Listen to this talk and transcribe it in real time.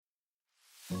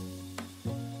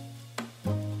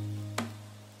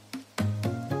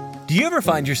Do you ever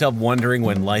find yourself wondering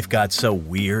when life got so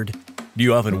weird? Do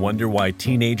you often wonder why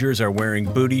teenagers are wearing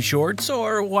booty shorts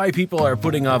or why people are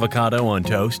putting avocado on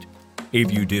toast?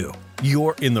 If you do,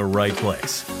 you're in the right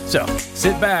place. So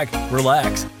sit back,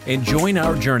 relax, and join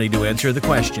our journey to answer the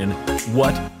question,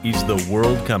 what is the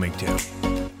world coming to?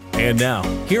 And now,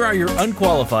 here are your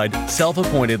unqualified,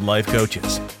 self-appointed life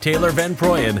coaches, Taylor Van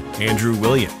Proyen, Andrew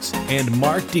Williams, and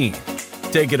Mark Dean.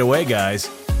 Take it away, guys.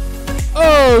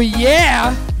 Oh,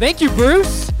 yeah. Thank you,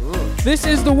 Bruce. This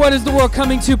is the What is the World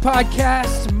Coming to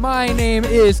podcast. My name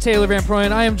is Taylor Van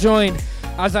Proyen. I am joined,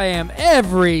 as I am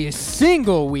every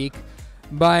single week,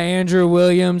 by Andrew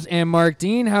Williams and Mark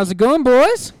Dean. How's it going,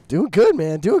 boys? Doing good,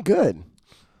 man. Doing good.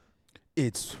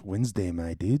 It's Wednesday,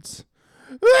 my dudes.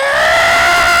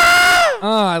 Oh,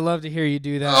 I love to hear you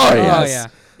do that. Oh, yes. Yeah.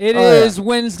 It is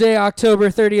Wednesday, October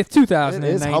 30th, 2019.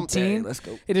 It is hump day. Let's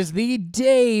go. It is the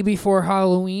day before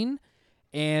Halloween,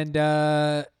 and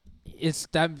it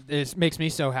makes me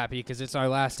so happy because it's our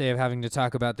last day of having to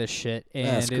talk about this shit.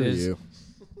 And screw it is you.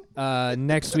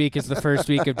 Next week is the first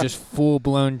week of just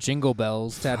full-blown jingle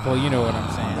bells. Tadpole, you know what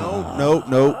I'm saying. No.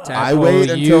 Tadpole, I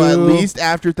wait until at least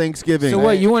after Thanksgiving. So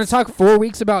what, you want to talk 4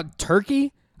 weeks about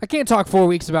turkey? I can't talk 4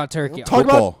 weeks about turkey. Talk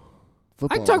about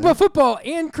I can talk about football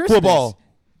and Christmas. football.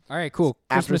 All right, cool.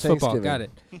 After Christmas football. Thanksgiving.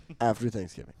 Got it. After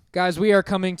Thanksgiving. Guys, we are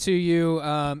coming to you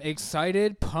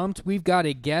excited, pumped. We've got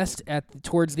a guest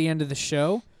towards the end of the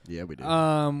show. Yeah, we do.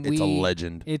 It's a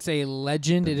legend. It's a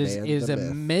legend. The It is man, a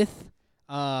the myth.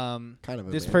 Kind of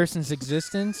a this myth. person's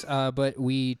existence, but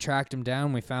we tracked him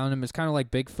down. We found him. It's kind of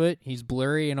like Bigfoot. He's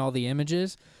blurry in all the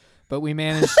images, but we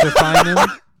managed to find him.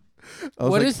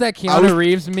 What is that Keanu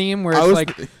Reeves meme where it's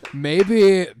like,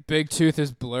 maybe Big Tooth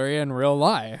is blurry in real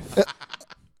life?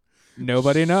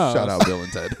 Nobody knows. Shout out Bill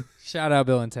and Ted. Shout out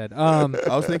Bill and Ted. I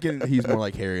was thinking he's more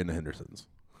like Harry and the Hendersons.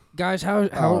 Guys, how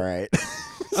All right.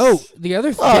 Oh, the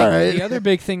other thing, right. the other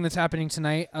big thing that's happening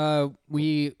tonight,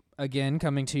 we again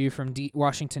coming to you from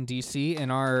Washington D.C.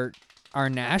 and our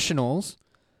Nationals.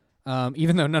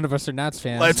 Even though none of us are Nats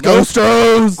fans, Let's go,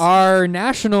 Stros! Our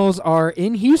Nationals are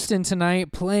in Houston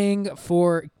tonight, playing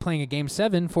a Game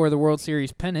 7 for the World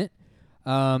Series pennant.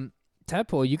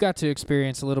 Tadpole, you got to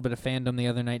experience a little bit of fandom the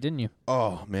other night, didn't you?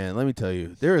 Oh, man, let me tell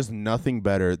you. There is nothing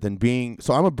better than being...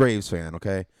 So I'm a Braves fan,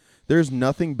 okay? There's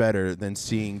nothing better than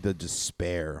seeing the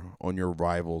despair on your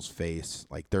rival's face,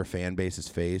 like their fan base's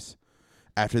face,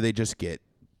 after they just get,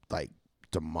 like,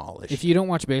 demolished. If you don't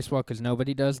watch baseball, because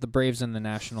nobody does, the Braves and the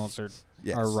Nationals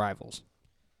are rivals.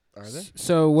 Are they?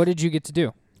 So what did you get to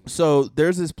do? So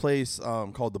there's this place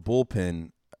called the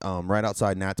Bullpen right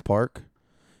outside Nats Park.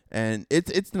 And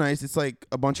it's nice. It's like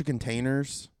a bunch of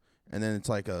containers, and then it's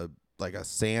like a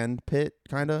sand pit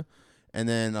kind of, and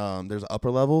then there's an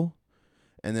upper level,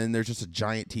 and then there's just a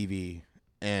giant TV,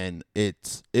 and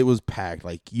it was packed.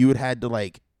 Like you had to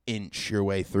like inch your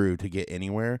way through to get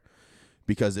anywhere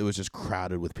because it was just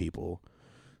crowded with people.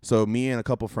 So me and a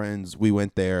couple friends, we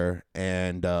went there,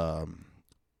 and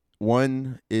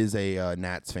one is a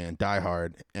Nats fan,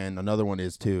 diehard, and another one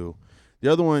is too.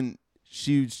 The other one,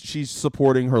 she's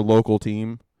supporting her local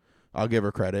team. I'll give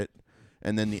her credit.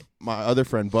 And then my other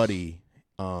friend, Buddy,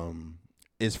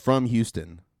 is from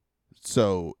Houston.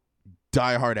 So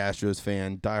diehard Astros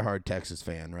fan, diehard Texas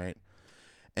fan, right?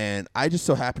 And I just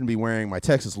so happen to be wearing my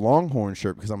Texas Longhorn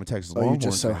shirt because I'm a Texas Longhorn you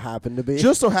just so fan. happen to be?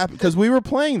 Just so happen because we were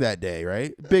playing that day,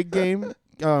 right? Big game.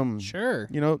 Sure.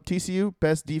 TCU,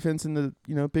 best defense in the,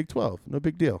 Big 12. No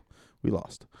big deal. We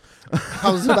lost. I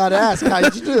was about to ask, how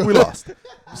did you do? We lost.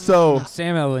 So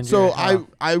Sam Ellinger. So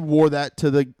I wore that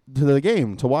to the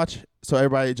game to watch. So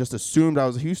everybody just assumed I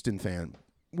was a Houston fan,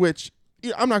 which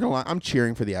I'm not gonna lie, I'm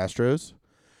cheering for the Astros.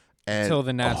 And until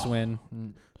the Nats win.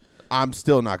 I'm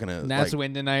still not gonna. Nats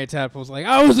win tonight. Tadpole's like,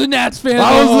 I was a Nats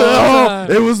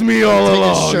fan. It was me all Take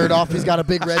along. his shirt off. He's got a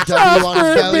big red W on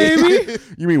his belly. baby.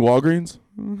 You mean Walgreens?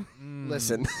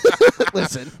 Listen.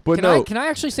 But Can I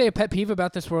actually say a pet peeve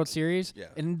about this World Series? Yeah.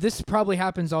 And this probably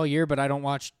happens all year, but I don't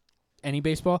watch any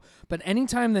baseball. But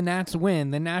anytime the Nats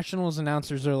win, the Nationals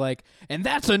announcers are like, and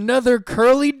that's another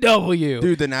curly W.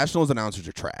 Dude, the Nationals announcers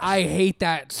are trash. I hate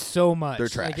that so much. They're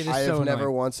trash. Like, it is I have so never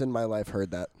annoying. once in my life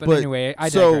heard that. But anyway, I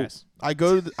digress. I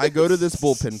go to this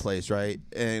bullpen place, right?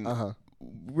 And Uh-huh.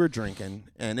 we're drinking,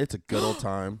 and it's a good old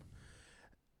time.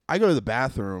 I go to the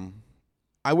bathroom.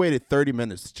 I waited 30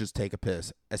 minutes to just take a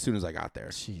piss as soon as I got there.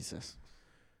 Jesus.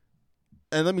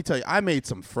 And let me tell you, I made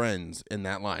some friends in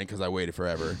that line because I waited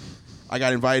forever. I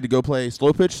got invited to go play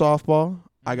slow pitch softball.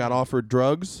 I got offered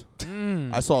drugs.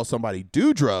 I saw somebody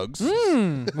do drugs.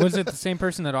 Was it the same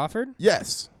person that offered?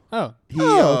 Yes. Oh. He,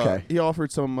 okay. He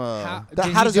offered some. How How did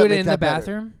does you do that it make in the that better?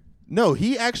 bathroom? No,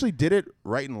 he actually did it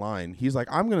right in line. He's like,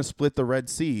 I'm going to split the Red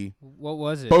Sea. What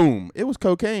was it? Boom. It was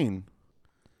cocaine.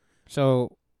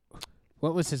 So,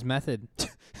 what was his method?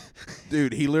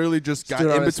 Dude, he literally just got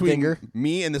Stood in on his between finger.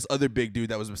 me and this other big dude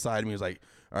that was beside me. He was like,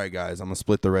 all right, guys, I'm going to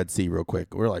split the Red Sea real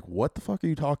quick. We're like, what the fuck are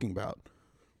you talking about?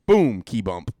 Boom, key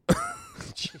bump.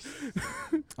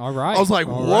 All right. I was like,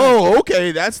 All whoa, right.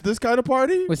 okay, that's this kind of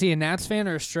party? Was he a Nats fan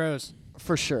or a Stros?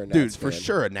 For sure, Nats Dude, for fan.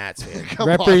 sure a Nats fan. Come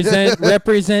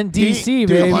Represent DC, Dude,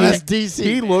 baby. on. That's DC.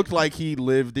 He looked like he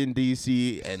lived in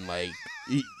DC and like,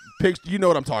 you know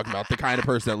what I'm talking about, the kind of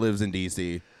person that lives in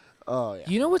DC. Oh yeah.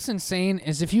 You know what's insane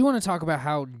is if you want to talk about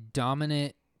how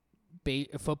dominant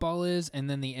football is, and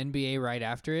then the NBA right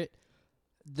after it.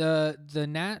 The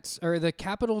Nats or the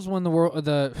Capitals won the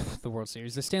World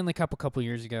Series, the Stanley Cup a couple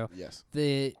years ago. Yes.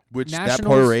 The Which Nationals,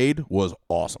 that parade was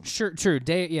awesome. True.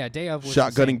 Day of was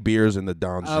Shotgunning insane. beers in the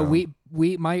downtown.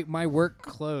 My work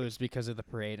closed because of the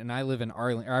parade, and I live in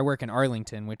I work in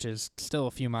Arlington, which is still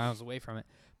a few miles away from it.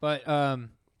 But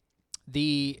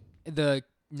the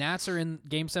Nats are in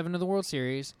Game 7 of the World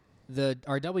Series.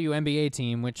 Our WNBA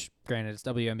team, which granted it's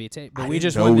WNBA, but we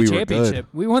just won the championship.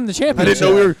 We won the championship. I didn't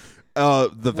know we were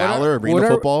the Valor Arena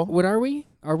football. What are we?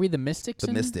 Are we the Mystics?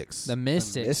 The Mystics. The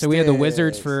Mystics. So we have the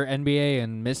Wizards for NBA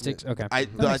and Mystics. Okay, I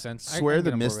that makes sense. swear I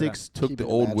the can get on board with Mystics took Keep the it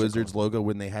old magical. Wizards logo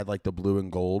when they had like the blue and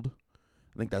gold.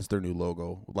 I think that's their new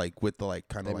logo, like with the like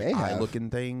kind of They like may eye have. looking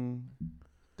thing.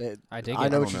 I dig I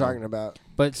it. know I what don't you're know. talking about.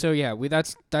 But so yeah,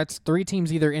 that's 3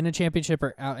 teams either in a championship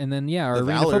or out, and then our The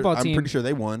arena Valor, football I'm team pretty sure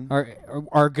they won.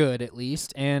 are good at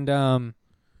least, and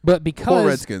but because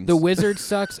Redskins. the Wizards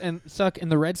suck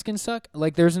and the Redskins suck,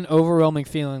 like there's an overwhelming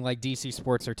feeling like DC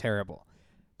sports are terrible.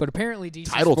 But apparently DC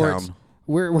Title sports, town.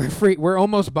 we're free. We're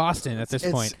almost Boston at this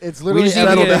point. It's literally just need to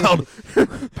Settle get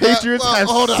down. Patriots well, have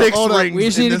hold up, 6 hold up. rings. We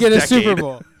just in need to this get a decade. Super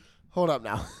Bowl. Hold up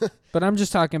now. But I'm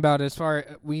just talking about as far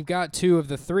we've got 2 of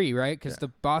the 3, right? Because the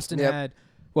Boston Yep. had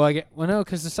no,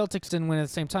 because the Celtics didn't win at the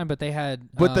same time, but they had.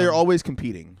 But they're always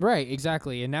competing. Right,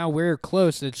 exactly. And now we're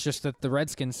close. It's just that the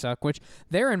Redskins suck, which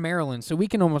they're in Maryland, so we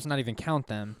can almost not even count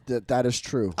them. That is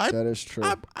true. I- That is true.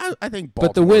 I think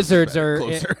But the Baltimore's Wizards better, are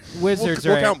closer. Wizards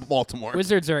we'll are count Baltimore.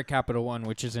 Wizards are at Capital One,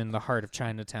 which is in the heart of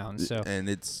Chinatown. So And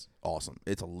it's awesome.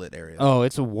 It's a lit area.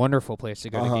 it's a wonderful place to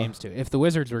go to games to. If the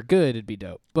Wizards were good, it'd be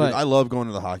dope. But Dude, I love going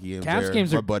to the hockey games. Caps there.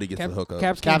 games My are buddy gets the hook up.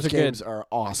 Caps Caps games are games good. are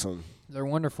awesome. They're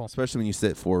wonderful. Especially when you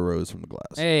sit 4 rows from the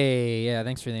glass. Hey, yeah,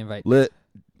 thanks for the invite. Lit.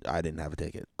 I didn't have a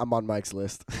ticket. I'm on Mike's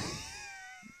list.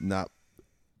 Not.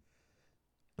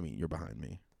 I mean, you're behind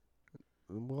me.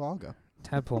 We'll all go.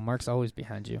 Tadpole, Mark's always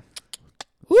behind you.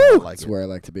 So I like That's it. where I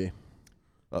like to be.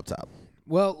 Up top.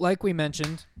 Well, like we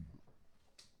mentioned,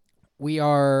 we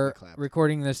are Clap.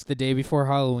 recording this the day before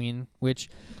Halloween, which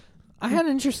I had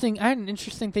an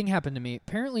interesting thing happen to me.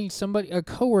 Apparently, a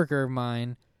coworker of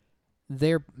mine,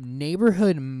 their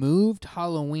neighborhood moved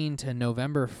Halloween to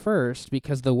November 1st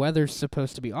because the weather's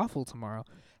supposed to be awful tomorrow.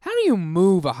 How do you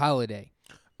move a holiday?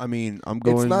 I mean, I'm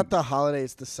going. It's not the holiday;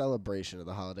 it's the celebration of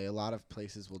the holiday. A lot of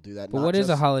places will do that. But not what is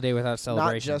a just- holiday without Not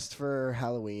celebration? just for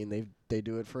Halloween. They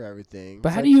do it for everything. But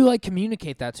It's how like- do you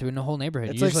communicate that to in the whole neighborhood?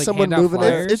 It's You like just someone hand out moving.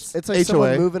 flyers? It's like HOA.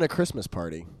 someone moving a Christmas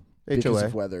party because HOA.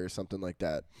 of weather or something like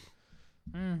that.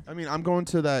 I mean, I'm going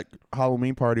to that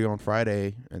Halloween party on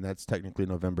Friday, and that's technically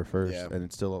November 1st, Yeah. and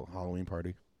it's still a Halloween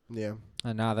party. Yeah.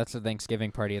 Nah, that's a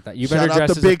Thanksgiving party at that. You Shout better out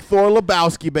dress to as Big Thor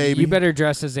Lebowski, baby. You better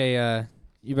dress as a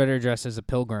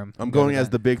pilgrim. I'm and go going to as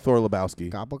that. the Big Thor Lebowski.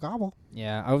 Gobble gobble.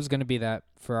 Yeah, I was gonna be that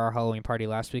for our Halloween party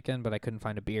last weekend, but I couldn't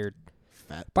find a beard.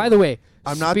 Fat. By the way,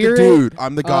 I'm not Spirit, the dude.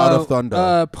 I'm the god of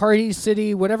thunder. Party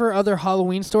City, whatever other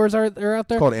Halloween stores are out there.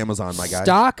 It's called Amazon, my guy.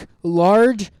 Stock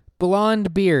large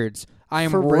blonde beards. I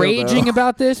am For real, raging though.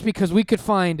 about this because we could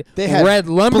find They had red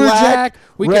lumberjack.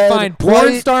 We red, could find porn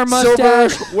white, star silver.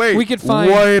 mustache. Wait, we could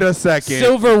find wait a second.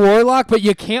 silver warlock, but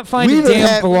you can't find We a even damn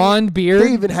had- blonde beard.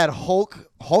 They even had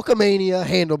Hulkamania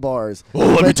handlebars. Oh,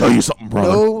 let me But tell you something, brother.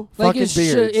 No like fucking it's,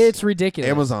 beards. it's ridiculous.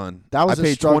 Amazon. That was I a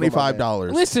paid struggle, my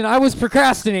 $25. Listen, I was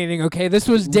procrastinating. Okay, this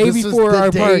was day This was before the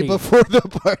our day party. before the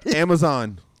party.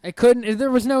 Amazon. I couldn't.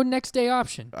 There was no next day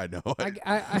option. I know.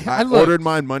 I looked. ordered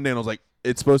mine Monday, and I was like,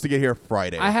 it's supposed to get here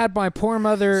Friday. I had my poor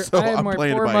mother. So I had I'm my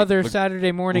playing it poor by- mother look-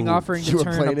 Saturday morning Ooh. offering You to were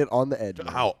turn. playing it on the edge. man.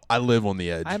 How I live on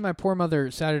the edge. I had my poor mother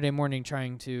Saturday morning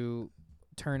trying to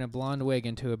turn a blonde wig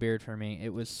into a beard for me.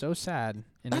 It was so sad, and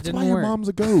it That's didn't why your work. mom's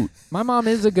a goat. My mom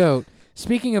is a goat.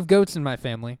 Speaking of goats in my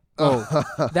family,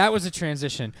 that was a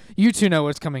transition. You two know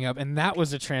what's coming up, and that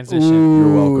was a transition. Ooh,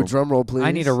 You're welcome. Drum roll, please.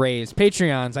 I need a raise.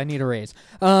 Patreons, I need a raise.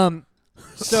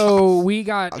 So we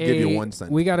got I'll give you 1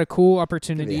 cent. we got a cool Give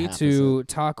opportunity me a half a to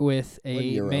talk with One a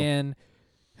euro. man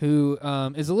who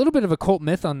is a little bit of a cult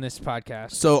myth on this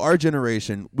podcast. So our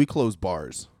generation, we close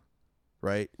bars,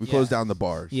 right? We close down the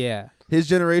bars. Yeah. His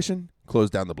generation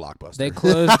closed down the Blockbuster. They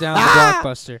closed down the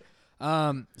Blockbuster.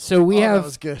 So that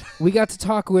was good. we got to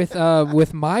talk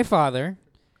with my father,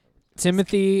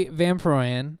 Timothy Van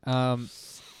Proyen,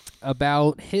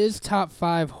 about his top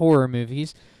 5 horror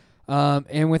movies.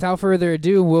 And without further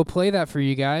ado, we'll play that for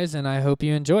you guys, and I hope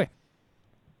you enjoy.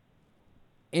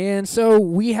 And so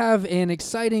we have an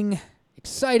exciting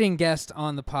guest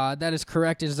on the pod. That is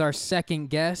correct. It is our second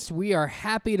guest. We are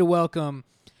happy to welcome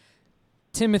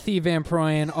Timothy Van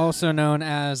Proyen, also known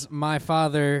as my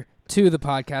father, to the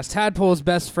podcast. Tadpole's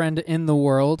best friend in the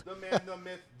world. The man, the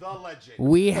myth, the legend.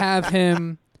 We have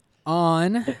him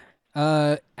on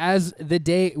as the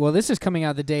day. Well, this is coming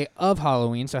out the day of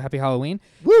Halloween, so happy Halloween.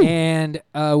 Woo. And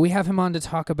we have him on to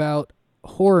talk about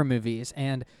horror movies.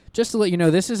 And just to let you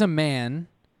know, this is a man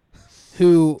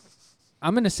who,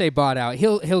 I'm going to say bought out.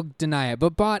 He'll deny it,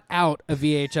 but bought out a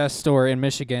VHS store in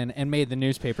Michigan and made the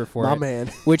newspaper for My it. man.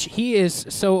 Which he is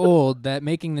so old that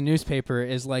making the newspaper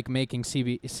is like making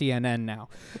CNN now.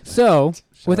 So,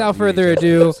 without further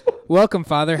ado, welcome,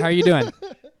 Father. How are you doing?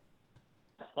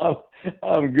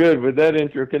 I'm good with that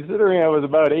intro. Considering I was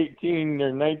about 18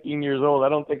 or 19 years old, I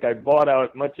don't think I bought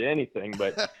out much of anything,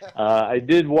 but I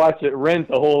did rent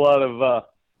a whole lot of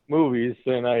movies,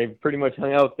 and I pretty much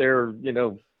hung out there,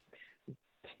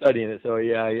 studying it. So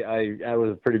yeah, I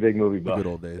was a pretty big movie buff. The good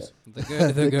old days.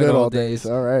 The good old days.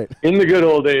 All right. In the good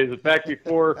old days, back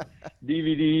before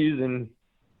DVDs and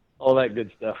all that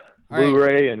good stuff. All right.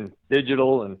 Blu-ray and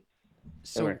digital and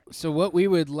So what we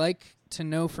would like to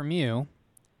know from you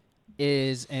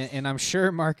is, and I'm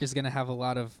sure Mark is going to have a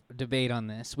lot of debate on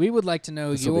this. We would like to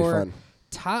know This'll be your fun.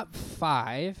 top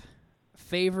 5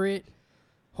 favorite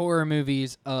horror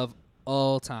movies of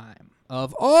all time.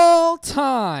 Of all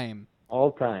time.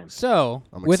 all time. So,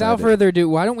 I'm without excited. further ado,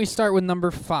 why don't we start with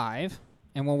number 5,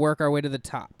 and we'll work our way to the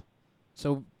top.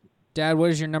 So, Dad,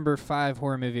 what is your number 5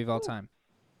 horror movie of all time?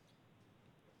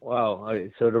 Wow.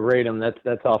 So to rate them,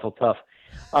 that's awful tough.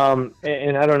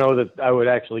 And I don't know that I would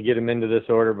actually get them into this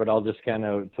order, but I'll just kind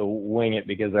of to wing it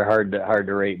because they're hard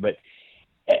to rate. But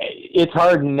it's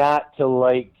hard not to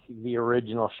like the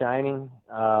original Shining.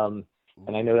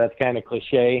 And I know that's kind of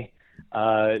cliche.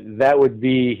 That would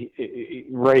be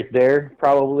right there,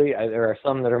 probably. There are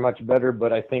some that are much better,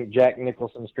 but I think Jack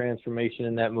Nicholson's transformation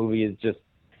in that movie is just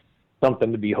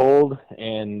something to behold.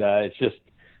 And it's just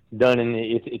done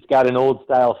it's got an old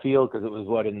style feel because it was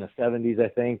in the 70s, I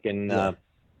think. And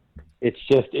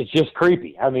it's just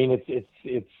creepy. I mean,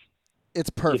 it's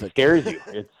perfect. It scares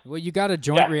you. Well, you got a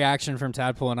joint reaction from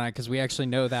Tadpole and I because we actually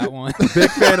know that one.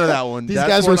 Big fan of that one. These That's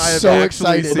guys one were I have so actually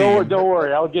excited. seen. Don't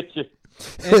worry, I'll get you.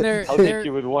 And I'll get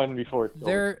you with one before it's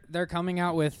over. they're coming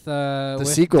out with the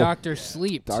sequel. Dr.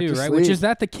 Sleep Dr. too, right? Sleep. Which is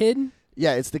that the kid?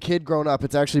 Yeah, it's the kid grown up.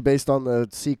 It's actually based on the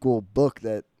sequel book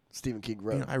that Stephen King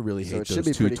wrote. You know, I really So hate it should be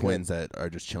those two pretty twins that are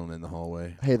just chilling in the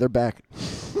hallway. Hey, they're back.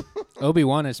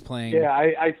 Obi-Wan is playing. Yeah,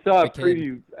 I saw a the kid.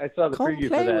 preview. I saw the Come preview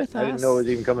play for with that. I didn't us. know it was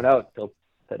even coming out till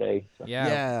today. So.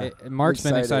 Yeah. Yeah. Mark's been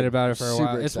Excited. excited about it for a Super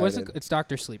while. excited. It's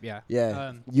Dr. Sleep, yeah.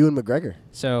 Yeah, Ewan McGregor.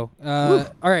 So,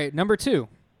 all right, number 2.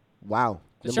 Wow.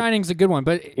 The Shining's a good one,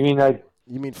 but You mean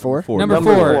You mean 4? Number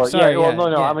number 4. 4? Sorry, yeah. Well, yeah, no,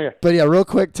 yeah. I'm here. But yeah, real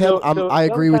quick, Tim, So I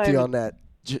agree with you sometimes- on that.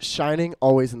 Shining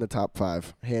always in the top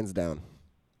 5, hands down.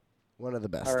 One of the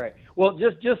best. All right. Well,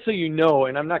 just so you know,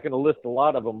 and I'm not going to list a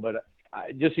lot of them, but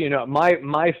just so you know,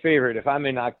 my favorite, if I'm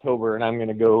in October and I'm going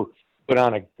to go put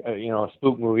on a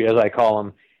spook movie, as I call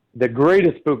them, the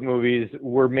greatest spook movies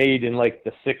were made in like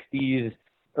the 60s,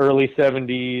 early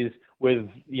 70s with,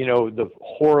 the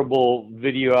horrible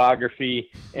videography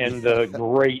and the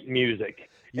great music.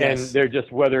 Yes. And they're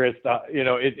just, whether it's,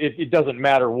 it doesn't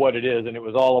matter what it is. And it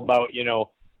was all about,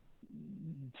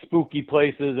 spooky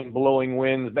places and blowing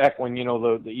winds back when,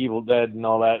 the Evil Dead and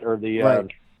all that, or the Right.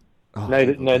 Night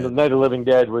of the Living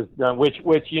Dead was done, which,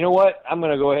 you know what? I'm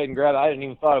going to go ahead and grab it. I hadn't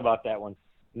even thought about that one.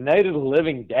 Night of the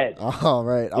Living Dead. Oh,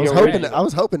 right. I The was hoping. original. I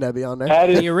was hoping that'd be on there. That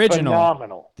is The original.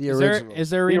 phenomenal. The is original. there a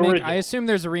The remake? original. I assume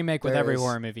there's a remake with There every is.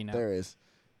 horror movie now. There is.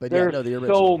 But There's yeah, no, the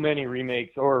original. so many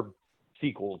remakes or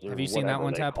sequels. Or Have you seen that whatever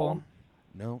one, they call Tadpole? them.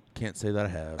 No, can't say that I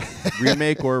have.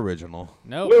 Remake or original?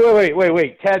 Nope.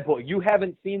 Wait, Tadpole, you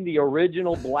haven't seen the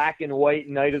original black and white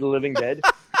Night of the Living Dead?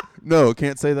 No,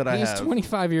 can't say that I He's have.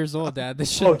 25 years old, Dad.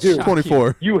 This Oh, should dude. shock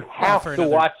 24. You have for to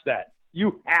another- watch that.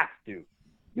 You have to.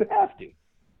 You have to.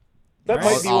 That All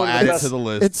right. might be I'll one of add the it best. to the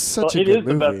list. It's such Well, a it good is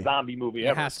the movie. best zombie movie It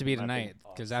ever. has to be I think. tonight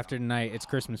because after tonight it's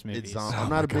Christmas movies. It's Oh I'm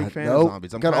my not a big God. fan Nope. of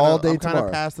zombies. I'm Got kinda, all day I'm kind tomorrow.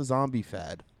 of past the zombie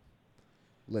fad.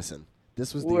 Listen,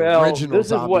 This was the original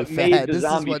zombie fad. This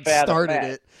is what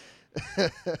started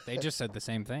it. They just said the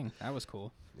same thing. That was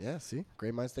cool. Yeah, see?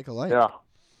 Great minds think alike.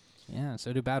 Yeah,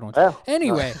 so do bad ones. Yeah.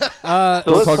 Anyway. So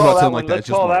let's call that one. Let's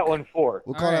call that one 4.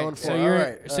 We'll call that one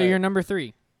 4. So you're number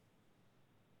 3.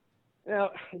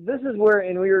 Now, this is where,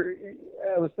 and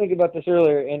I was thinking about this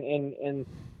earlier, and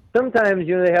sometimes,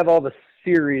 they have all the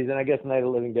series, and I guess Night of the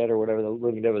Living Dead or whatever, the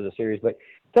Living Dead was a series, but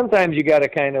sometimes you got to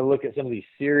kind of look at some of these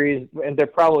series, and they're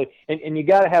probably, and you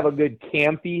got to have a good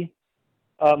campy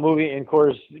movie. And of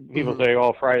course, people say,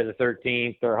 "Oh, Friday the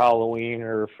 13th or Halloween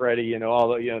or Freddy," all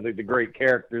the great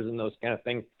characters and those kind of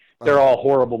things. They're all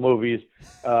horrible movies,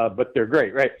 but they're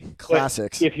great, right?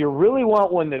 Classics. But if you really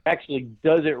want one that actually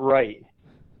does it right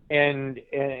and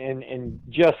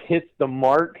just hits the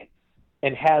mark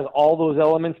and has all those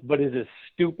elements, but is as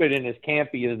stupid and as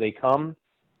campy as they come,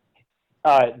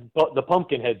 the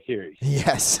Pumpkinhead series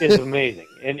is amazing.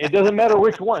 And it doesn't matter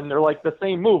which one; they're like the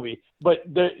same movie, but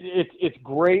it's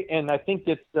great. And I think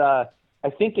it's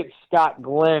Scott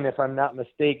Glenn, if I'm not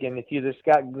mistaken. It's either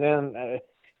Scott Glenn.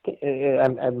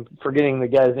 I'm forgetting the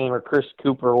guy's name, or Chris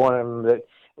Cooper, one of them that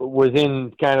was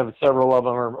in kind of several of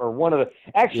them, or one of the.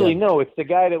 Actually, no, it's the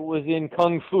guy that was in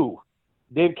Kung Fu.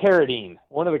 Dave Carradine,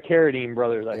 one of the Carradine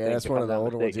brothers, I think. That's one of the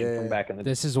older ones. From back in the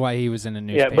This is why he was in a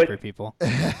newspaper, people.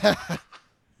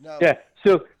 No. Yeah.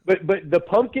 So, but the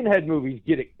Pumpkinhead movies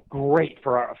get it great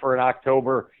for an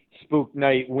October spook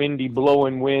night, windy,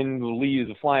 blowing wind, leaves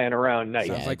flying around night.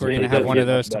 Sounds like we're gonna have one of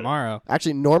those tomorrow.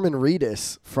 Actually, Norman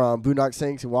Reedus from Boondock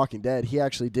Saints and Walking Dead, he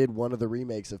actually did one of the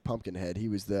remakes of Pumpkinhead. He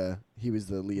was the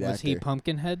lead actor. Was he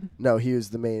Pumpkinhead? No, he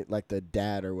was the main, like the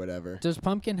dad or whatever. Does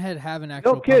Pumpkinhead have an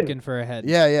actual pumpkin for a head?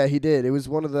 Yeah, he did. It was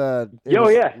one of the.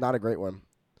 Not a great one.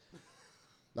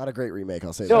 Not a great remake,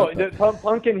 I'll say that. No, the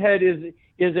Pumpkinhead is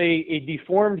a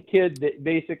deformed kid that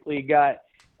basically got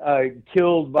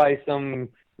killed by some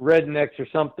rednecks or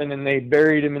something, and they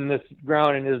buried him in this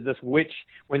ground. And there's this witch.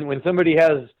 When somebody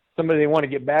has somebody they want to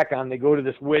get back on, they go to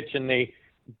this witch and they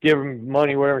give him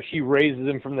money, whatever. She raises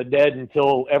him from the dead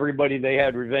until everybody they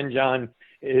had revenge on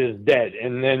is dead,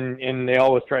 and they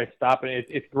always try to stop it.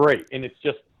 It's great, and it's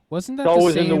just wasn't that it's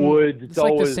always the same, in the woods. It's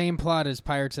like the same plot as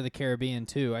Pirates of the Caribbean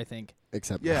too, I think.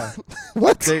 Except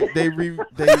what they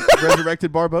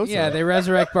resurrected Barbossa. Yeah, they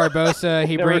resurrect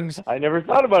Barbossa. I never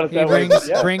thought about it that way.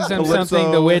 Brings them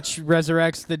something. The witch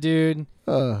resurrects the dude.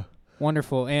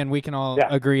 Wonderful, and we can all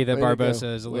agree that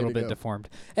Barbossa is a little bit deformed.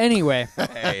 Anyway,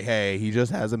 hey, he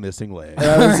just has a missing leg.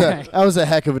 That was a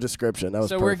heck of a description. That was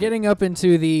so we're getting up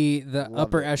into the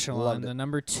upper echelon, the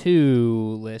number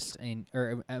 2 list,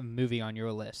 or a movie on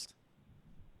your list.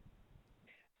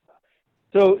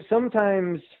 So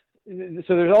sometimes.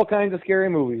 So there's all kinds of scary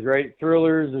movies, right?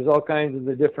 Thrillers. There's all kinds of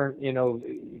the different,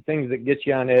 things that get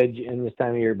you on edge in this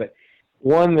time of year. But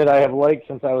one that I have liked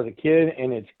since I was a kid,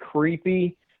 and it's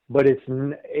creepy, but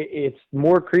it's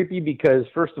more creepy because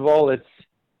first of all, it's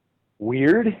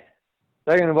weird.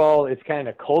 Second of all, it's kind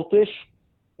of cultish.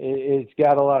 It's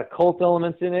got a lot of cult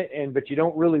elements in it, but you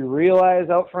don't really realize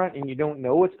out front, and you don't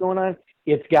know what's going on.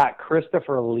 It's got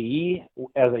Christopher Lee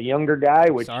as a younger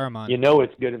guy, which Saruman.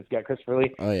 It's good if it's got Christopher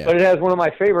Lee. Oh, yeah. But it has one of my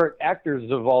favorite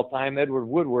actors of all time, Edward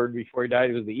Woodward. Before he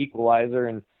died, he was the Equalizer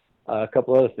and a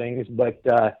couple other things. But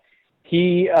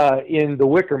he, in The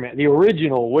Wicker Man, the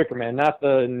original Wicker Man, not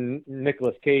the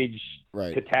Nicolas Cage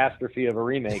catastrophe of a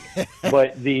remake,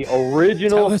 but the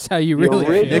original. Tell us how you really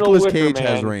feel. Nicolas Cage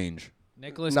has range.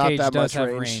 Nicolas Not Cage that does much have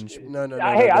range. range. No.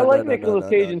 Hey, I like Nicolas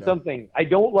Cage in something. I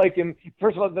don't like him.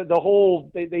 First of all, the whole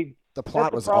the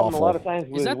plot was problem awful. A lot of times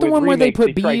is that the one where they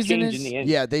put bees in his?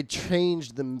 Yeah, they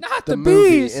changed the the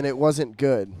movie, bees. and it wasn't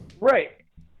good. Right,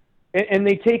 and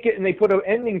they take it and they put an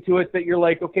ending to it that you're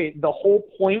like, okay, the whole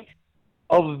point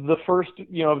of the first, of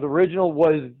the original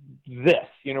was this,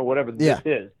 whatever this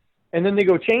is, and then they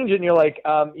go change it, and you're like,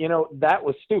 that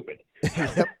was stupid.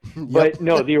 But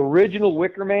no, the original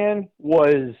Wicker Man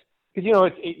was because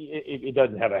it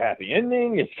doesn't have a happy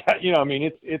ending. It's got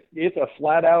it's a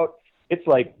flat out. It's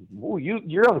like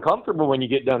you're uncomfortable when you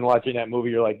get done watching that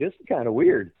movie. You're like, this is kind of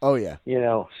weird. Oh yeah.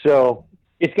 So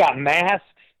it's got masks.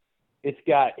 It's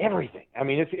got everything. I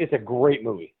mean, it's a great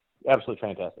movie. Absolutely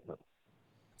fantastic movie.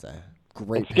 It's a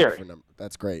great pick scary. for number.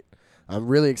 That's great. I'm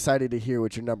really excited to hear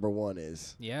what your number 1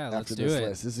 is. Yeah, after let's do this it.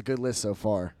 list. This is a good list so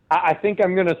far. I think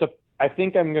I'm gonna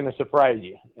surprise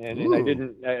you, and I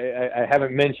didn't. I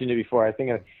haven't mentioned it before. I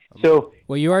think so.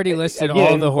 Well, you already listed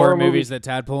all the horror movies that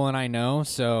Tadpole and I know,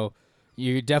 so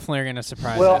you definitely are gonna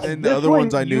surprise us. And the other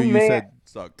ones I knew you said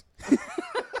sucked.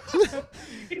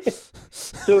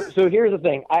 So here's the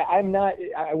thing.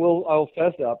 I'll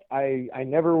fess up. I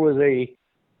never was a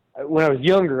when I was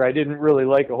younger, I didn't really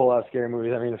like a whole lot of scary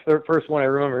movies. I mean, the first one I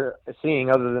remember seeing,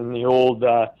 other than the old,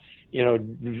 when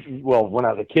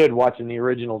I was a kid watching the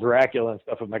original Dracula and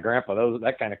stuff with my grandpa,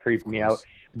 that kind of creeped me out.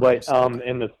 But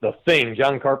and the Thing,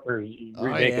 John Carpenter's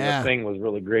remake of The Thing was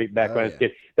really great back when I was a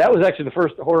kid. That was actually the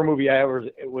first horror movie I ever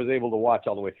was able to watch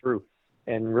all the way through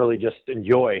and really just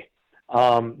enjoy.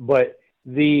 But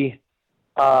the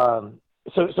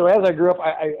So as I grew up,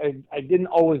 I didn't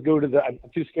always go to I'm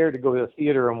too scared to go to the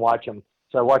theater and watch them.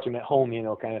 So I watch them at home,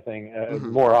 kind of thing,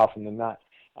 more often than not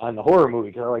on the horror movie,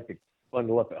 because I like to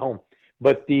bundle up at home.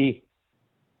 But the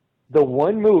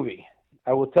one movie,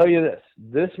 I will tell you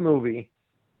this movie,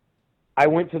 I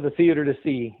went to the theater to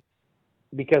see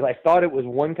because I thought it was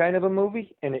one kind of a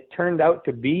movie, and it turned out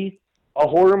to be a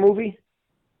horror movie,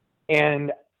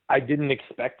 and I didn't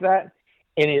expect that.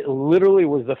 And it literally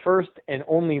was the first and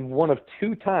only one of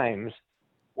 2 times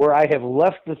where I have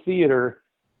left the theater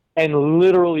and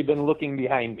literally been looking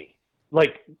behind me,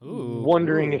 like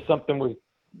wondering if something was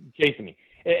chasing me.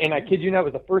 And I kid you not, it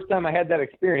was the first time I had that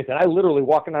experience. And I literally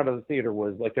walking out of the theater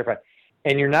was like terrified.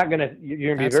 And you're gonna be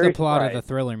very surprised. That's the plot of the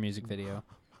Thriller music video.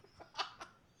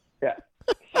 Yeah.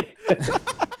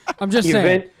 I'm just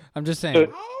saying.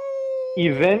 So,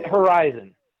 Event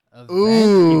Horizon.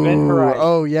 Event Horizon.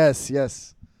 Oh,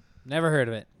 yes. Never heard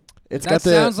of it. That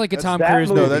sounds like a Tom Cruise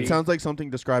movie. No, that sounds like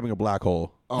something describing a black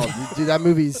hole. Oh, dude, that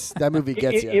movie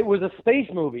gets you. It was a space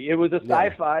movie. It was a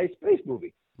sci-fi space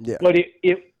movie. Yeah. But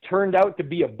it turned out to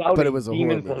be about it was a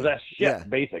demon-possessed ship,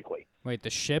 basically. Wait, the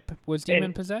ship was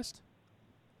demon-possessed?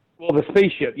 Well, the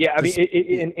spaceship, yeah. I mean,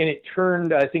 it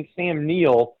turned, I think, Sam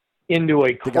Neill into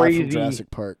a crazy,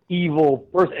 evil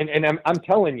person. And I'm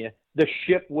telling you, the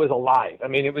ship was alive. I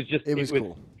mean, it was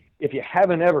cool. If you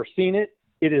haven't ever seen it,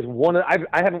 it is I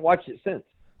haven't watched it since.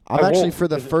 I've actually for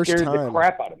the first time the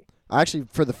crap out of me. I actually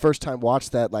for the first time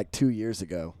watched that like 2 years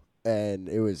ago, and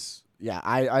it was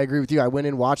I agree with you. I went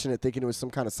in watching it thinking it was some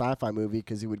kind of sci-fi movie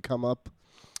because it would come up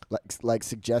like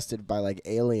suggested by like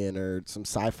Alien or some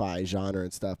sci-fi genre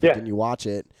and stuff. But then you watch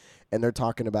it, and they're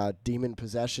talking about demon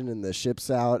possession and the ship's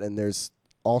out, and there's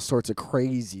all sorts of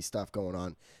crazy stuff going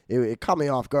on. It caught me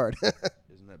off guard.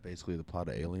 Isn't that basically the plot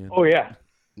of Alien? Oh yeah.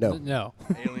 No.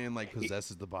 Alien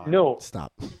possesses the body. No.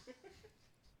 Stop.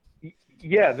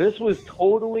 Yeah, this was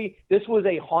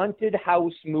a haunted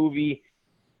house movie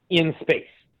in space.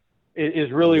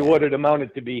 Is really what it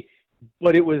amounted to be,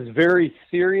 but it was very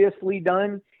seriously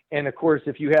done. And of course,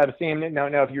 if you have Sam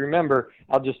now, if you remember,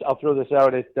 I'll throw this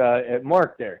out at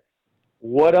Mark there.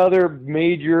 What other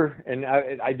major, and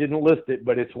I didn't list it,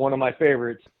 but it's one of my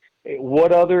favorites.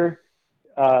 What other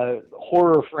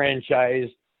horror franchise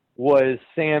was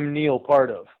Sam Neill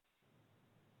part of?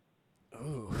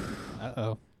 Oh.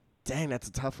 Uh-oh. Dang, that's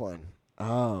a tough one.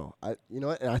 Oh, you know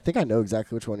what? I think I know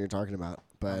exactly which one you're talking about,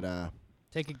 but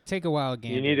take a wild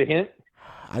game. You need a hint?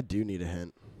 I do need a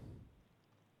hint.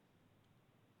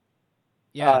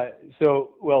 Yeah.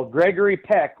 Gregory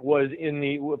Peck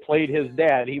played his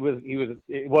dad.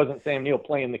 It wasn't Sam Neill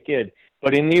playing the kid,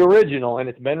 but in the original, and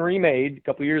it's been remade a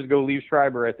couple years ago. Liev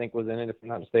Schreiber, I think, was in it, if I'm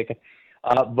not mistaken.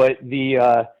 But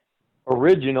the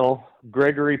original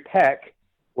Gregory Peck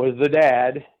was the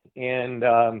dad, and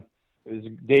it was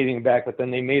dating back. But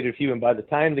then they made a few, and by the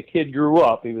time the kid grew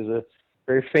up, he was a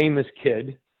very famous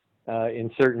kid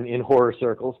in horror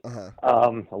circles.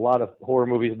 A lot of horror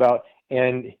movies about,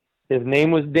 and his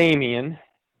name was Damien.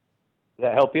 Does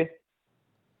that help you?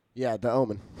 Yeah, The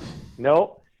Omen.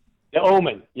 No, The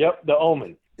Omen. Yep, The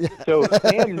Omen. So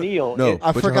Sam Neill. No,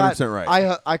 I forgot. 100%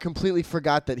 right. I completely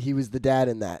forgot that he was the dad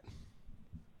in that.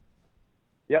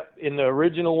 Yep, in the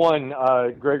original one,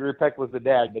 Gregory Peck was the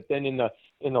dad, but then in the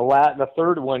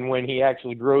third one, when he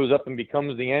actually grows up and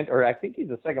becomes or I think he's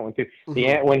the second one too.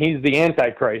 When he's the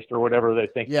Antichrist or whatever they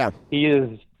think. Yeah, he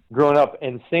is grown up,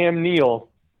 and Sam Neill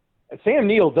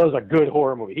does a good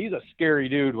horror movie. He's a scary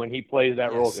dude when he plays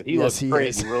that role because he looks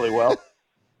crazy really well.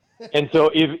 And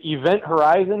so, if Event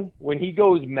Horizon, when he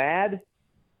goes mad,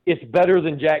 it's better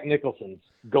than Jack Nicholson's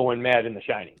going mad in The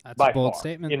Shining. That's by a bold far,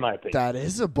 statement. in my opinion. that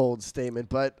is a bold statement,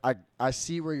 but I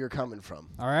see where you're coming from.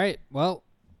 All right. Well,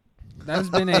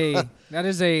 that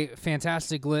is a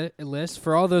fantastic list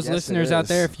for all those listeners out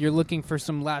there. If you're looking for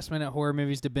some last-minute horror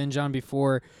movies to binge on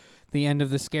before the end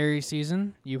of the scary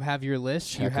season, you have your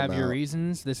list. You have your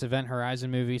reasons. This Event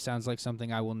Horizon movie sounds like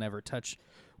something I will never touch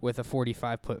with a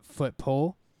 45-foot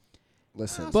pole.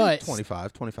 Listen, but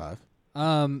 25.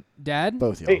 Dad,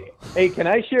 both y'all. Hey, can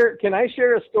I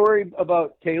share a story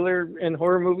about Taylor and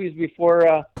horror movies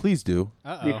before? Please do.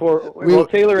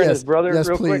 Taylor and his brother. Yes,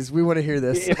 real please. Quick. We want to hear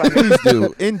this. Please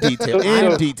do in detail.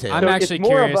 So, detail. I'm actually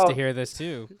curious to hear this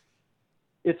too.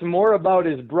 it's more about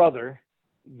his brother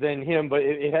than him, but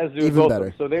it has to do with both of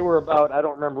them. So they were about, I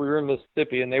don't remember, we were in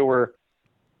Mississippi, and they were,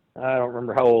 I don't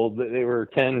remember how old, they were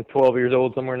 10, 12 years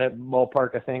old, somewhere in that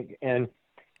ballpark, I think. And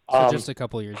so just a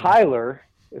couple years Tyler,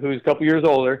 who's a couple years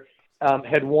older,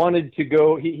 had wanted to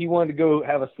go, he wanted to go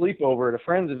have a sleepover at a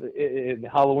friend's in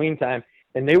Halloween time,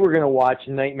 and they were going to watch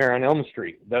Nightmare on Elm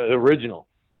Street, the original.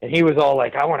 And he was all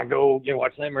like, I want to go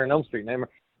watch Nightmare on Elm Street.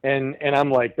 And I'm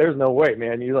like, there's no way,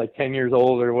 man. You're like 10 years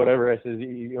old or whatever. I said,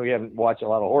 you haven't watched a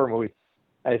lot of horror movies.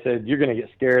 I said, you're going to get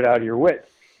scared out of your wits.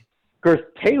 Of course,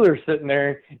 Taylor's sitting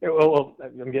there. Well,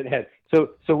 I'm getting ahead.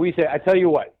 So we say, I tell you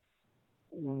what,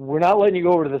 we're not letting you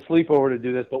go over to the sleepover to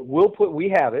do this, but we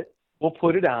have it. We'll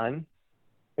put it on,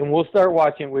 and we'll start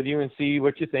watching it with you and see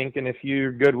what you think. And if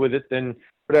you're good with it, then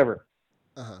whatever.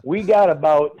 We got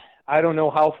about, I don't know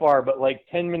how far, but like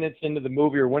 10 minutes into the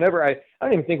movie or whenever, I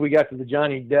don't even think we got to the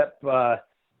Johnny Depp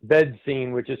bed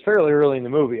scene, which is fairly early in the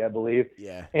movie, I believe.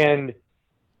 Yeah. And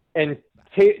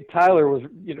Tyler was,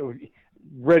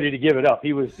 ready to give it up.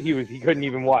 He couldn't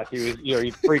even watch. He was,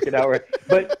 he's freaking out. Right?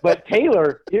 But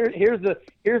Taylor, here's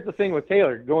the thing with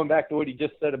Taylor. Going back to what he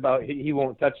just said about he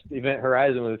won't touch the Event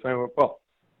Horizon with his friend. Well,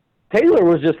 Taylor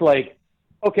was just like,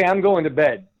 okay, I'm going to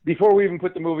bed before we even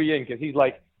put the movie in, because he's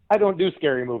like, I don't do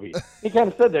scary movies. He kind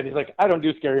of said that. He's like, I don't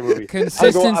do scary movies.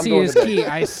 Consistency is key.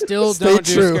 I still don't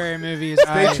do scary movies.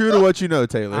 Stay true to what you know,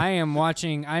 Taylor. I'm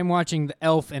watching the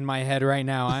Elf in my head right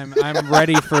now. I'm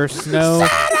ready for snow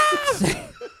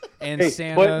and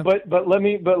Santa. But let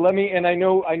me and I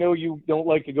know you don't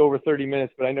like to go over 30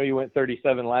 minutes, but I know you went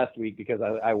 37 last week because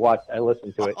I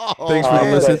listened to it. Thanks for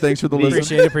the listen. Thanks for the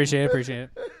listen. Appreciate it.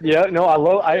 Yeah, no, I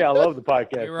love the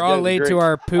podcast. We were all late to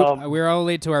our poop. We were all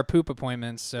late to our poop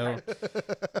appointments. So,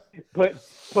 but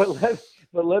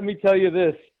let me tell you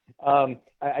this.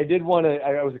 I did want to.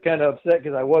 I was kind of upset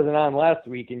because I wasn't on last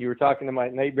week, and you were talking to my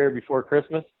Nightmare Before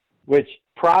Christmas, which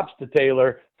props to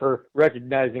Taylor for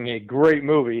recognizing a great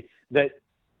movie that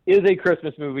is a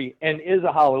Christmas movie and is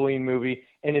a Halloween movie,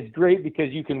 and it's great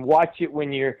because you can watch it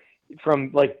when you're from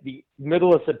like the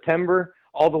middle of September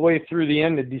all the way through the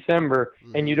end of December,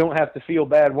 and you don't have to feel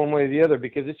bad one way or the other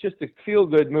because it's just a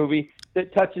feel-good movie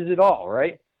that touches it all,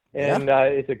 right? And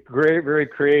it's a great, very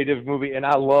creative movie, and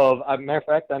I love. Matter of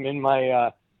fact, I'm in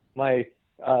my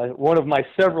one of my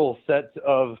several sets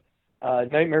of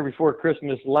Nightmare Before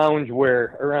Christmas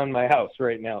loungewear around my house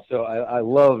right now. So I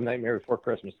love Nightmare Before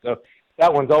Christmas. So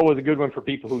that one's always a good one for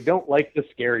people who don't like the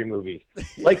scary movies,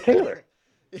 like Taylor.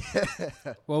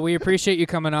 Well, we appreciate you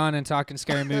coming on and talking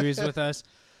scary movies with us.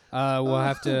 We'll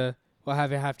have to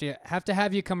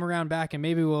you come around back, and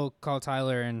maybe we'll call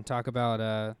Tyler and talk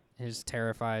about his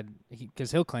Terrified,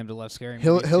 because he'll claim to love scary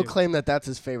movies. He'll claim that that's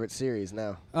his favorite series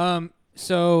now.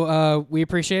 So we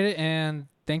appreciate it, and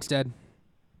thanks, Dad.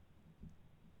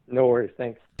 No worries.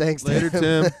 Thanks. Later,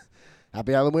 Tim.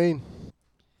 Happy Halloween.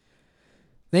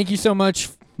 Thank you so much,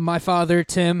 my father,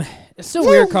 Tim. It's so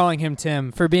weird calling him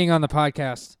Tim for being on the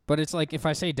podcast, but it's like if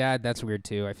I say Dad, that's weird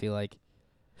too. I feel like.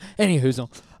 Any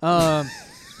hoozle.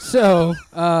 So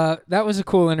that was a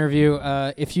cool interview.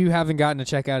 If you haven't gotten to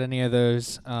check out any of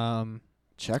those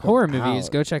horror movies,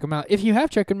 go check them out. If you have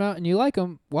checked them out and you like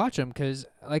them, watch them, because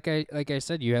like I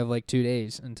said, you have like 2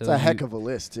 days until it's a heck of a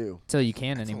list too. Until you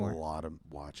can anymore. A lot of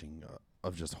watching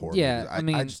of just horror. Yeah,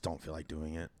 movies. I just don't feel like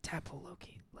doing it. Tadpole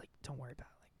Loki, like don't worry about it.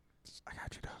 Like, I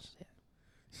got you, guys. Yeah.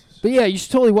 But yeah, you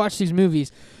should totally watch these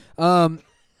movies.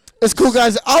 It's cool,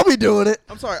 guys. I'll be doing it.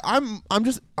 I'm sorry. I'm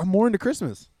more into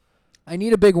Christmas. I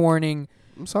need a big warning.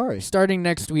 I'm sorry. Starting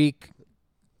next week,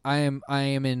 I am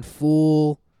in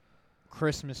full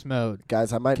Christmas mode.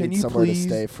 Guys, I might need somewhere to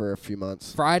stay for a few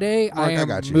months. Friday, Mark, I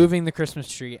am moving the Christmas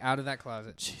tree out of that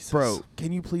closet. Jesus. Bro,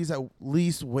 can you please at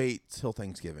least wait till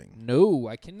Thanksgiving? No,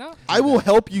 I cannot. I will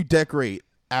help you decorate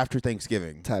after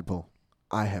Thanksgiving. Tadpole,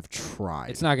 I have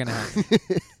tried. It's not going to happen.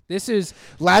 This is...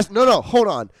 hold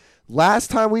on.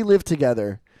 Last time we lived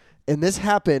together, and this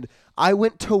happened, I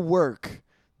went to work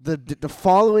the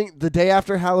day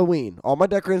after Halloween. All my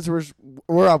decorations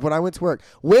were up when I went to work.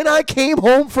 When I came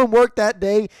home from work that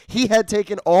day, he had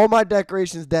taken all my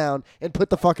decorations down and put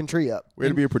the fucking tree up. We're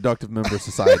going to be a productive member of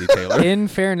society, Taylor. In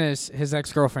fairness, his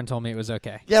ex-girlfriend told me it was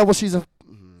okay. Yeah, well, she's a...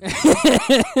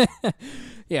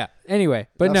 Yeah, anyway.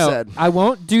 But Enough no, said. I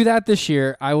won't do that this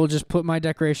year. I will just put my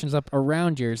decorations up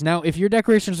around yours. Now, if your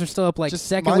decorations are still up like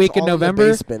second week in November, in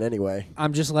the basement anyway.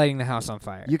 I'm just lighting the house on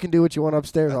fire. You can do what you want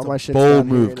upstairs. That's all my shit's bold down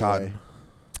move, here Cotton. anyway.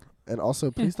 And also,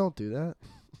 please don't do that.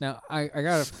 Now, I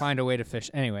got to find a way to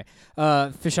fish. Anyway,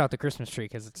 fish out the Christmas tree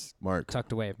because it's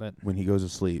tucked away. But when he goes to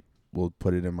sleep, we'll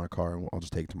put it in my car and I'll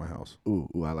just take it to my house. Ooh,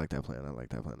 I like that plan.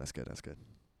 That's good.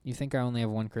 You think I only have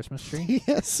one Christmas tree? He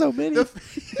has so many.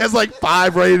 He has like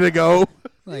 5 ready to go.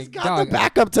 Like, Got dog, the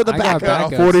backup to the I got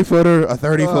backup. A backups. 40-footer, a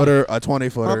 30-footer, a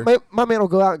 20-footer. My man will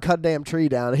go out and cut a damn tree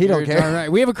down. He don't You're care. darn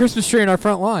right. We have a Christmas tree in our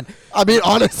front lawn, I mean,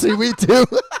 honestly, we do.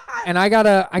 and I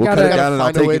gotta cut it down and I'll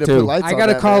find a take way it to too. put lights I on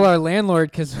gotta that, call man. our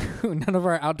landlord because none of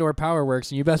our outdoor power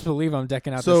works, and you best believe I'm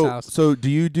decking out this house. So do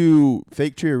you do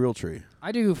fake tree or real tree?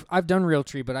 I do. I've done real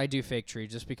tree, but I do fake tree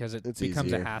just because it It's becomes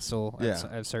easier. a hassle Yeah.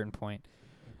 at a certain point.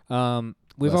 Less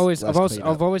cleanup.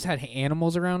 I've always had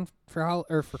animals around for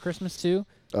Christmas too.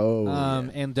 Oh,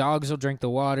 And dogs will drink the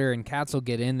water, and cats will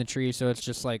get in the tree, so it's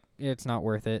just like it's not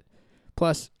worth it.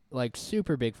 Plus, like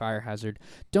super big fire hazard.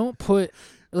 Don't put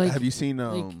like. Have you seen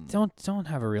don't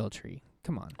have a real tree.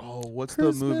 Come on. Oh, what's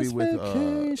Christmas the movie with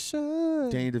Vacation.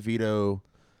 Danny DeVito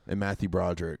and Matthew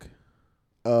Broderick?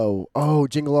 Oh,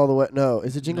 Jingle All the Way. No,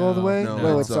 is it Jingle All the No, Way? no,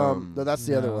 No, it's, it's no, that's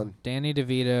the other No. one. Danny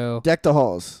DeVito. Deck the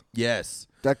Halls. Yes.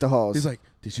 Deck the Halls. He's like,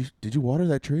 did you water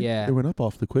that tree? Yeah. It went up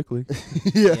awfully quickly.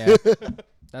 Yeah.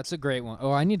 That's a great one.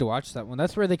 Oh, I need to watch that one.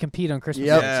 That's where they compete on Christmas.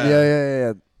 Yep. Yeah.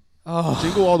 Yeah. Oh,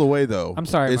 Jingle All the Way, though. I'm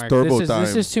sorry, It's Mark. turbo This time.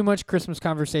 is too much Christmas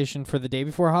conversation for the day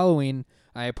before Halloween.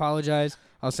 I apologize.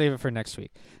 I'll save it for next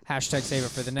week. Hashtag save it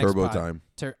for the next turbo pod. time.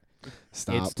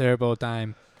 Stop. It's turbo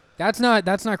time. That's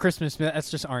not Christmas.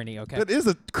 That's just Arnie. Okay. That is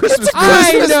a Christmas I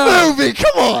Christmas know. movie.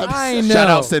 Come on. I know. Shout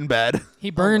out Sinbad. He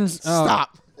burns.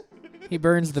 Stop. He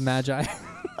burns the Magi.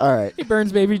 All right. He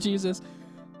burns baby Jesus.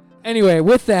 Anyway,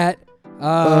 with that,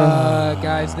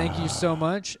 guys, thank you so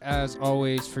much as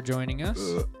always for joining us.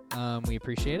 We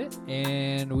appreciate it,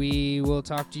 and we will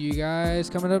talk to you guys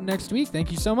coming up next week.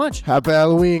 Thank you so much. Happy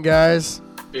Halloween, guys.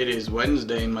 It is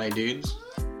Wednesday, my dudes.